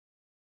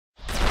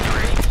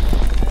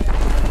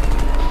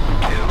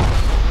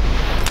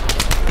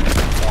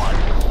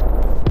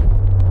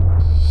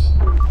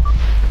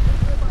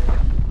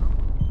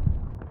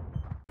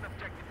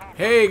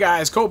Hey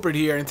guys, Kulprit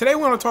here, and today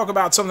we want to talk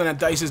about something that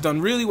DICE has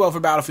done really well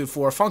for Battlefield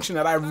 4, a function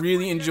that I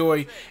really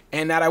enjoy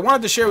and that I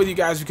wanted to share with you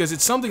guys because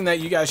it's something that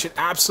you guys should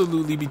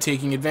absolutely be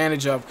taking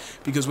advantage of,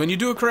 because when you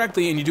do it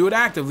correctly and you do it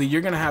actively, you're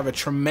going to have a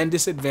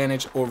tremendous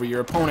advantage over your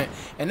opponent,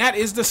 and that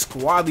is the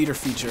squad leader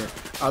feature.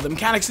 The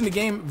mechanics in the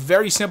game,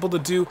 very simple to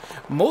do.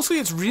 Mostly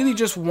it's really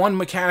just one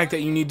mechanic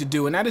that you need to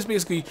do, and that is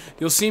basically,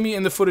 you'll see me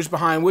in the footage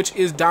behind, which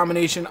is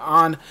Domination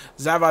on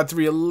Zavod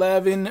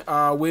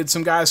 311 with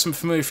some guys, some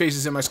familiar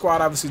faces in my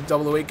squad, obviously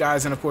 008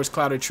 guys, and of course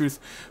Clouded Truth,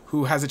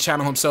 who has a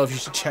channel himself. You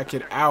should check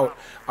it out.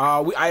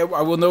 I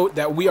will note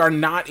that we are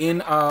not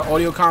in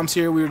audio comms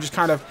here. We were just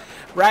kind of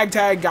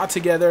ragtag, got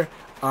together,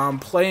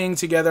 playing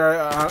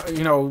together.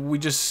 You know, we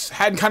just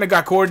hadn't kind of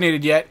got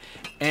coordinated yet,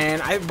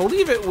 and I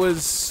believe it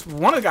was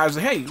one of the guys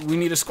was like, hey, we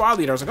need a squad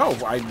leader. I was like,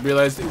 oh, I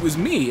realized it was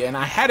me, and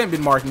I hadn't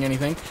been marking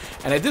anything,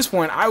 and at this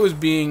point I was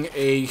being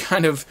a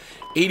kind of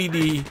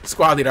ADD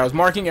squad leader. I was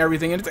marking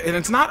everything, and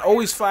it's not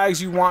always flags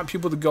you want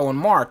people to go and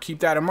mark. Keep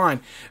that in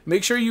mind.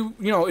 Make sure you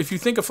know, if you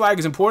think a flag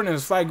is important and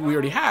it's a flag we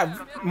already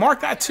have,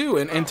 mark that too,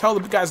 and tell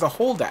the guys to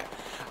hold that.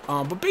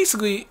 But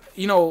basically,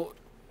 you know,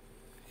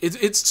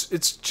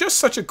 it's just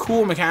such a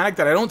cool mechanic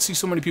that I don't see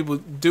so many people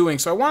doing.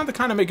 So I wanted to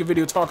kind of make a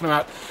video talking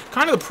about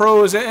kind of the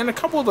pros and a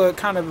couple of the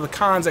kind of the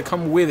cons that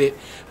come with it.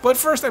 But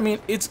first, I mean,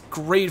 it's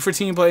great for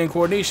team play and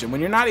coordination when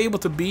you're not able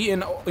to be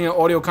in, you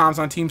know, audio comms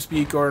on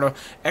TeamSpeak or in an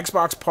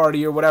Xbox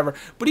party or whatever.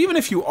 But even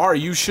if you are,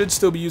 you should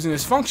still be using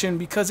this function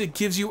because it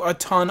gives you a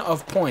ton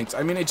of points.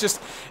 I mean,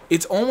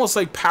 it's almost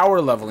like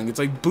power leveling. It's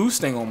like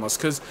boosting almost,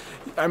 because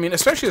I mean,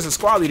 especially as a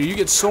squad leader, you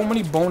get so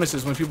many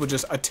bonuses when people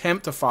just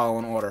attempt to follow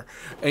an order,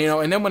 and, you know,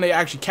 and then when they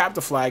actually cap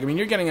the flag, I mean,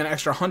 you're getting an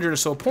extra 100 or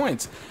so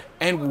points.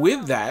 And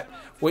with that,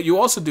 what you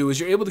also do is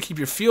you're able to keep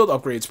your field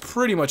upgrades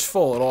pretty much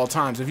full at all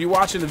times. If you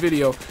watch in the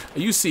video,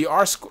 you see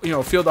our, you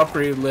know, field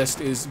upgrade list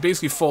is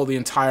basically full the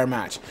entire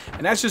match.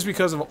 And that's just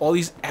because of all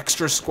these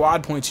extra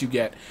squad points you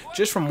get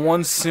just from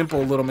one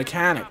simple little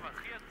mechanic.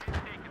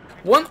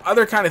 One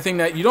other kind of thing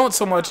that you don't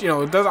so much, you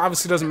know, it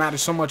obviously doesn't matter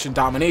so much in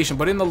Domination,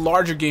 but in the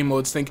larger game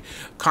modes, think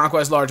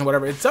Conquest Large and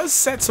whatever, it does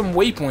set some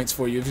waypoints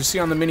for you. If you see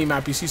on the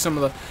mini-map, you see some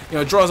of the, you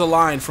know, it draws a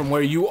line from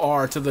where you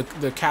are to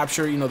the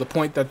capture, you know, the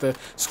point that the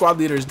squad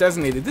leader is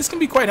designated. This can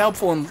be quite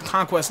helpful in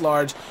Conquest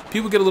Large.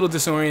 People get a little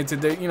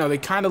disoriented. They, you know, they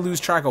kind of lose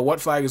track of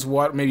what flag is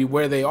what, maybe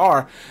where they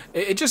are.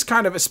 It just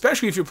kind of,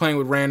 especially if you're playing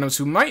with randoms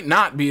who might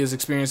not be as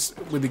experienced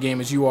with the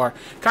game as you are,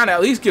 kind of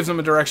at least gives them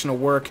a direction to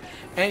work.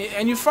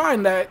 And you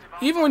find that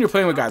even when you're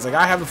playing with guys, like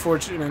I have the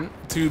fortune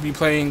to be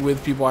playing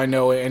with people I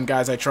know and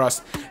guys I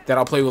trust that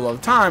I'll play with all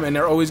the time, and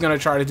they're always going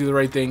to try to do the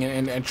right thing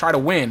and try to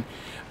win.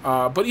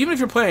 But even if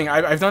you're playing,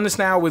 I've done this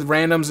now with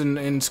randoms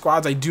and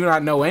squads I do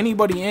not know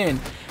anybody in,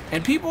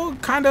 and people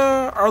kind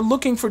of are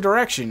looking for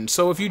direction.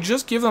 So if you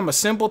just give them a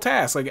simple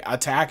task like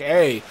attack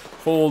A,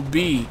 hold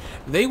B,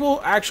 they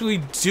will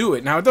actually do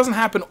it. Now, it doesn't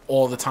happen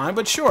all the time,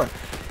 but sure,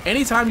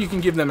 anytime you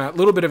can give them a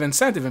little bit of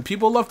incentive, and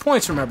people love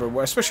points,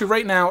 remember, especially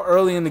right now,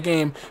 early in the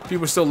game,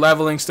 people are still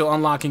leveling, still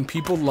unlocking,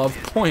 people love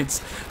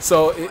points,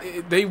 so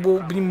they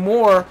will be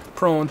more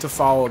prone to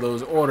follow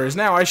those orders.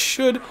 Now, I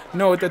should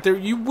note that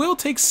you will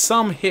take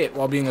some hit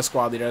while being a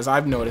squad leader, as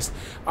I've noticed.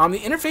 The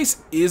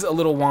interface is a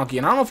little wonky,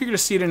 and I don't know if you're going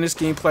to see it in this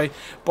gameplay,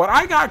 but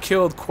I got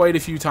killed quite a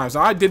few times.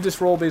 Now, I did this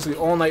role basically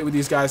all night with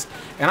these guys,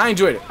 and I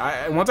enjoyed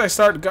it. Once I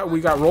started, we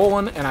got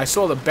rolling, and I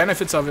saw the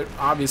benefits of it,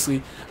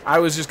 obviously. I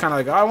was just kind of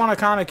like, I want to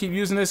kind of keep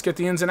using this, get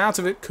the ins and outs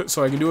of it,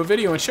 so I can do a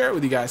video and share it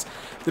with you guys.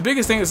 The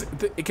biggest thing is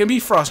it can be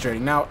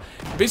frustrating. Now,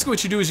 basically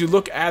what you do is you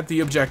look at the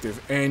objective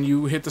and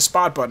you hit the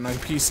spot button. On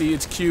PC,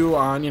 it's Q.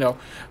 On, you know,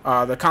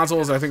 the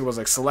consoles, I think it was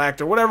like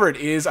select or whatever it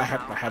is. I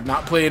have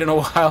not played in a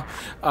while,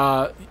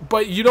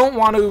 but you don't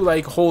want to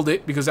like hold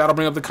it because that'll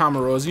bring up the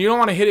comma rows, and you don't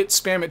want to hit it,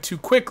 spam it too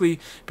quickly,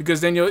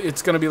 because then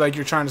it's going to be like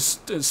you're trying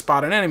to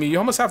spot an enemy. You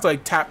almost have to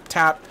like tap,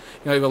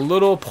 you know, like a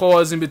little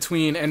pause in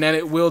between, and then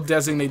it will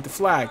designate the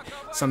flag.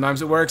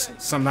 Sometimes it works,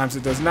 sometimes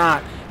it does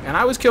not, and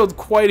I was killed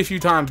quite a few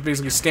times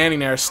basically standing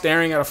there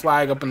staring at a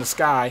flag up in the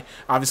sky.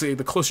 Obviously,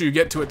 the closer you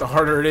get to it, the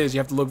harder it is. You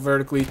have to look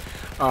vertically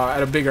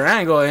at a bigger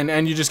angle,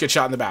 and you just get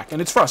shot in the back,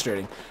 and it's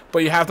frustrating. But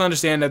you have to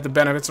understand that the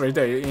benefits right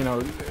there, you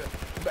know,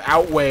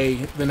 outweigh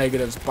the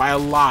negatives by a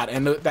lot,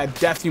 and that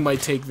death you might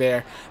take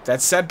there,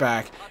 that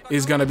setback,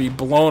 is going to be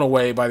blown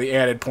away by the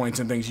added points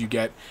and things you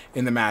get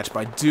in the match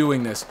by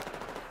doing this.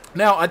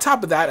 Now, on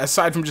top of that,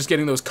 aside from just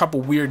getting those couple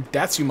weird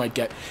deaths you might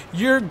get,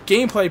 your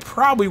gameplay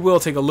probably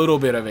will take a little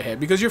bit of a hit,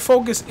 because your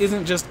focus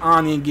isn't just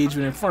on the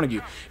engagement in front of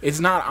you.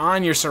 It's not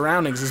on your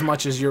surroundings as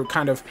much as you're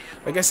kind of,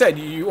 like I said,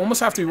 you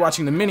almost have to be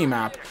watching the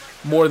mini-map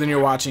more than you're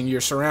watching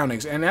your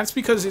surroundings, and that's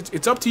because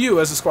it's up to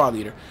you as a squad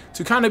leader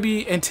to kind of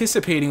be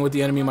anticipating what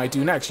the enemy might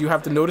do next. You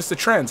have to notice the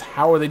trends.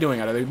 How are they doing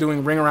it? Are they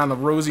doing ring around the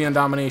rosy on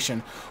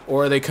Domination,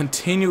 or are they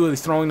continually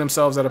throwing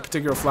themselves at a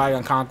particular flag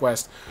on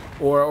Conquest,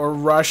 or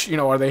rush, you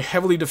know, are they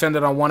heavily defensive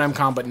defended on one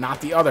MCOM but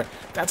not the other.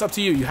 That's up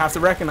to you. You have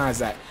to recognize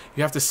that.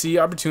 You have to see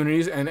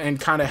opportunities and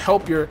kind of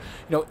help your,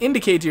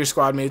 indicate to your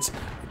squad mates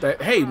that,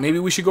 hey, maybe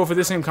we should go for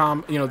this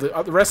MCOM.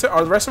 The rest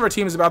of our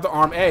team is about to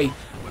arm A.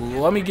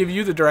 Let me give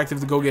you the directive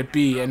to go get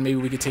B, and maybe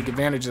we could take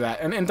advantage of that.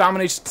 And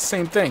Domination's the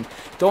same thing.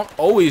 Don't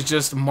always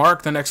just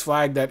mark the next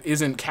flag that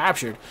isn't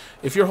captured.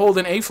 If you're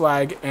holding A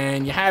flag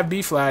and you have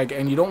B flag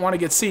and you don't want to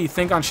get C,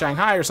 think on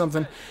Shanghai or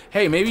something.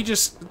 Hey, maybe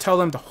just tell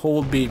them to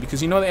hold B,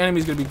 because you know the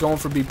enemy's going to be going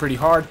for B pretty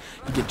hard.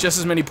 You get just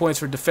as many points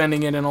for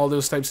defending it and all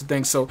those types of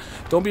things. So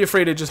don't be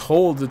afraid to just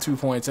hold the 2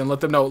 points and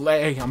let them know,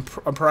 hey, I'm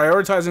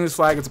prioritizing this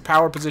flag. It's a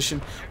power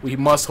position. We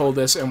must hold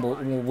this, and we'll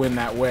win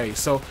that way.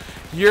 So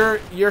you're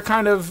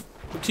kind of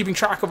keeping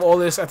track of all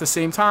this at the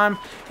same time.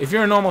 If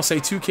you're a normal, say,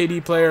 2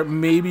 KD player,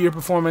 maybe your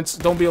performance,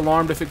 don't be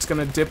alarmed if it's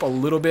going to dip a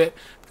little bit,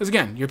 because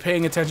again, you're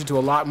paying attention to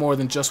a lot more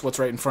than just what's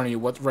right in front of you,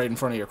 what's right in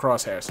front of your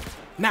crosshairs.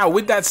 Now,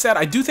 with that said,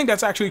 I do think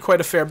that's actually quite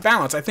a fair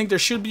balance. I think there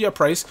should be a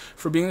price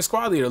for being a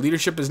squad leader.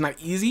 Leadership is not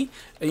easy.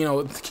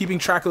 Keeping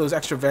track of those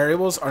extra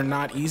variables are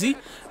not easy.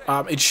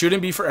 It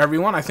shouldn't be for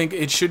everyone. I think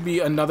it should be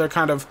another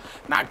kind of,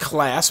 not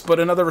class, but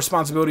another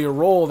responsibility or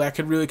role that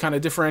could really kind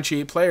of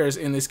differentiate players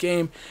in this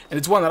game. And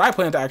it's one that I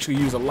plan to actually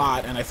use a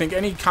lot, and I think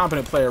any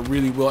competent player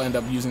really will end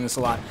up using this a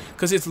lot,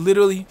 because it's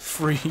literally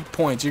free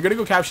points. You're going to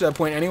go capture that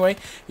point anyway.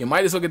 You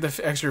might as well get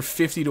the extra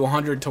 50 to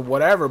 100 to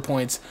whatever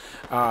points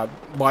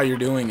while you're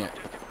doing it.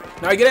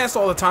 Now, I get asked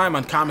all the time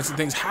on comments and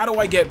things, how do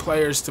I get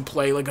players to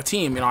play like a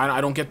team?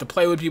 I don't get to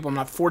play with people. I'm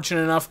not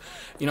fortunate enough.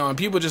 And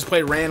people just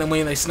play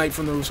randomly and they snipe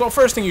from the roofs. Well,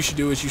 first thing you should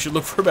do is you should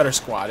look for a better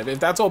squad. If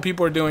that's all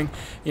people are doing,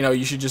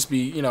 you should just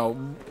be,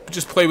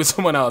 just play with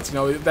someone else.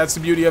 That's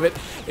the beauty of it.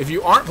 If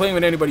you aren't playing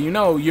with anybody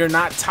you're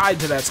not tied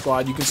to that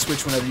squad. You can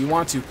switch whenever you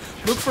want to.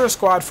 Look for a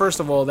squad, first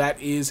of all,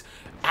 that is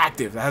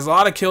active, that has a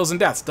lot of kills and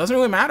deaths. Doesn't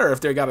really matter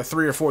if they got a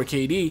 3 or 4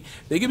 KD.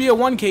 They could be a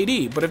 1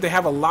 KD, but if they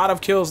have a lot of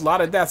kills, a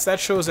lot of deaths, that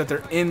shows that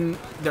they're in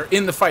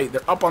the fight.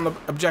 They're up on the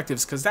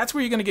objectives, because that's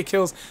where you're gonna get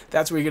kills.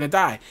 That's where you're gonna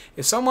die.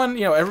 If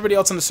someone, everybody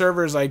else on the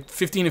server is like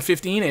 15 and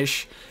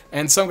 15-ish,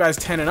 and some guy's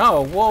 10 and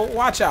 0, well,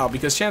 watch out,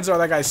 because chances are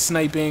that guy's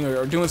sniping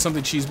or doing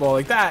something cheeseball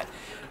like that.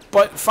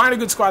 But find a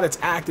good squad that's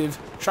active,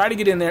 try to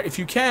get in there if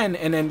you can,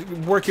 and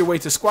then work your way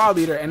to squad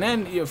leader. And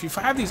then if you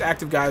have these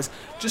active guys,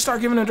 just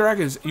start giving them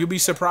directives. You'll be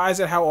surprised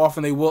at how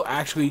often they will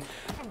actually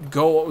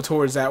go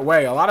towards that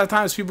way. A lot of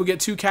times people get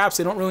 2 caps,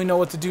 they don't really know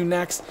what to do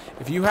next.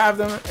 If you have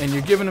them and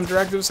you're giving them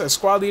directives as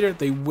squad leader,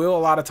 they will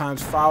a lot of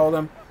times follow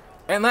them.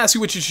 And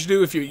lastly, what you should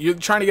do if you're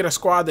trying to get a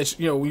squad that,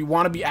 you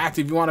want to be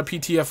active, you want a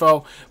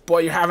PTFO,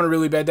 but you're having a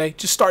really bad day,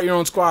 just start your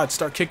own squad,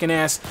 start kicking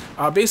ass.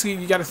 Basically,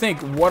 you got to think,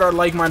 what are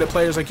like-minded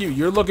players like you?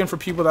 You're looking for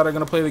people that are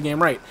going to play the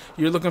game right.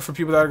 You're looking for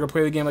people that are going to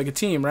play the game like a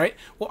team, right?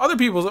 Well, other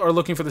people are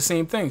looking for the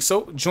same thing.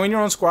 So join your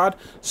own squad,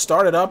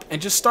 start it up,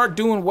 and just start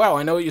doing well.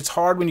 I know it's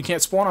hard when you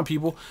can't spawn on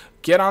people.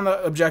 Get on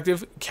the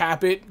objective,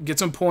 cap it, get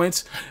some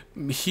points,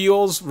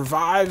 heals,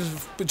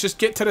 revives, but just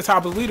get to the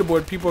top of the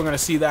leaderboard. People are going to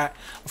see that.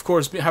 Of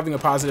course, having a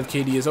positive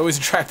KD is always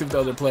attractive to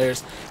other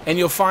players, and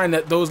you'll find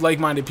that those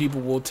like-minded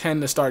people will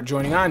tend to start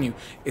joining on you.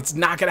 It's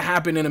not going to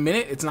happen in a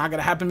minute. It's not going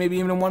to happen maybe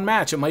even in 1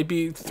 match. It might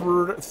be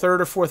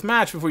third or fourth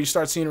match before you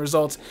start seeing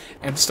results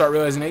and start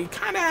realizing that you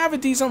kind of have a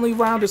decently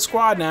rounded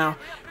squad now,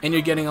 and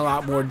you're getting a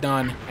lot more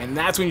done. And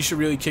that's when you should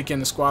really kick in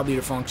the squad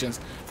leader functions,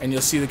 and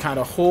you'll see the kind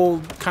of whole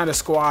kind of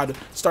squad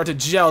start to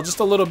gel just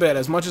a little bit,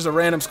 as much as a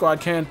random squad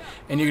can,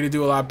 and you're going to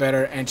do a lot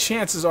better, and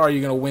chances are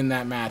you're going to win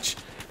that match,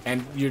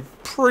 and you're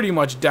pretty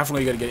much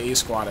definitely going to get a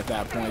squad at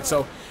that point.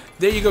 So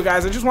there you go,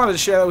 guys. I just wanted to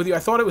share that with you. I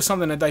thought it was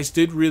something that DICE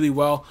did really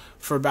well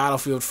for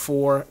Battlefield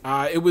 4.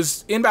 It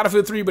was in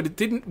Battlefield 3, but it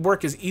didn't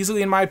work as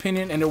easily, in my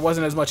opinion, and there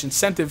wasn't as much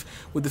incentive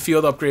with the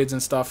field upgrades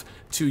and stuff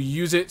to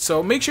use it.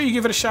 So make sure you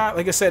give it a shot.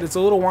 Like I said, it's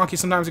a little wonky.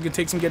 Sometimes it can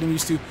take some getting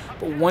used to,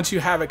 but once you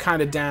have it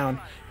kind of down,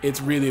 it's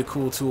really a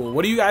cool tool.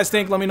 What do you guys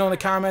think? Let me know in the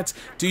comments.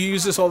 Do you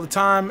use this all the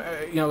time?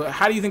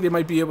 How do you think they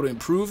might be able to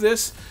improve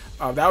this?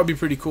 That would be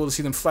pretty cool to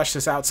see them flesh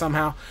this out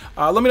somehow.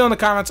 Let me know in the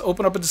comments.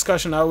 Open up a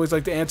discussion. I always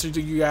like to answer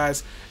to you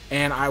guys,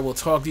 and I will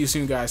talk to you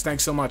soon, guys.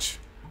 Thanks so much.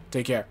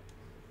 Take care.